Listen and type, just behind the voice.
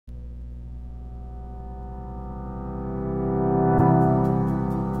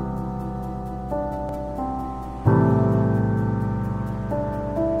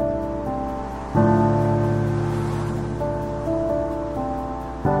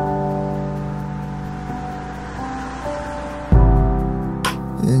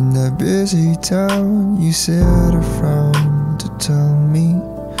that busy town, you said a frown to tell me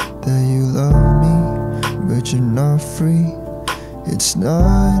that you love me, but you're not free. It's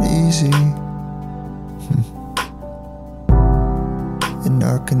not easy. And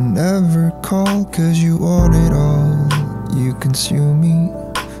I can never call, 'cause you want it all. You consume me,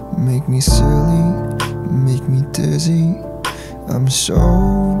 make me silly, make me dizzy. I'm so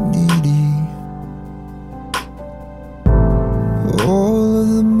needy. All of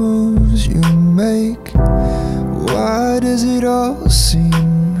the moves you make, why does it all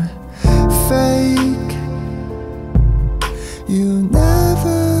seem fake? You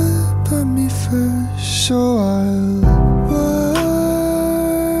never put me first, so I'll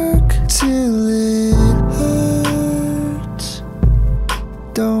work till it hurts.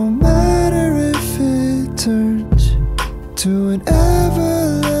 Don't matter if it turns to an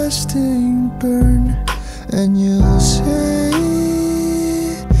everlasting burn, and you'll say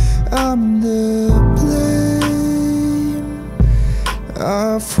I'm the blame.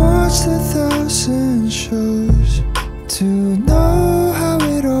 I've watched 1,000 shows to know how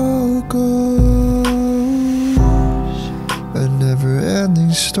it all goes. A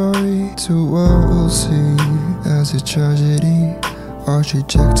never-ending story to what we'll see as a tragedy. Our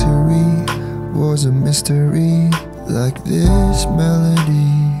trajectory was a mystery, like this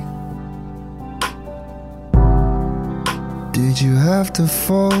melody. Did you have to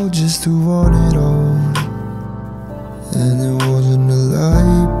fall just to want it all? And it wasn't a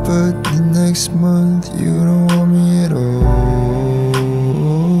lie, but the next month you don't want me at all.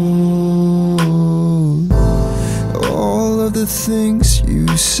 All of the things you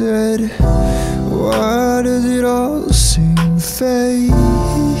said, why does it all seem fake?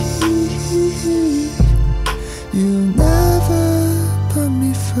 You never put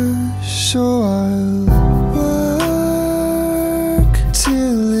me first, so I'll work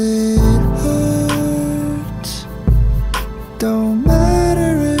till it hurts. Don't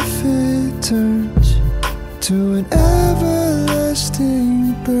matter if it turns to an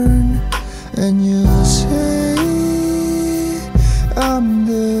everlasting burn, and you'll say I'm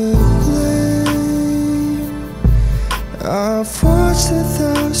the blame. I've watched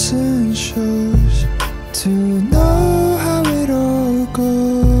 1,000 shows to know how it all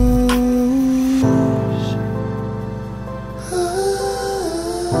goes.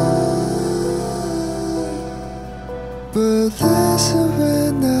 But listen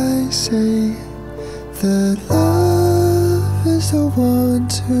when I say that love is the one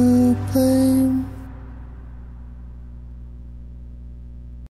to blame.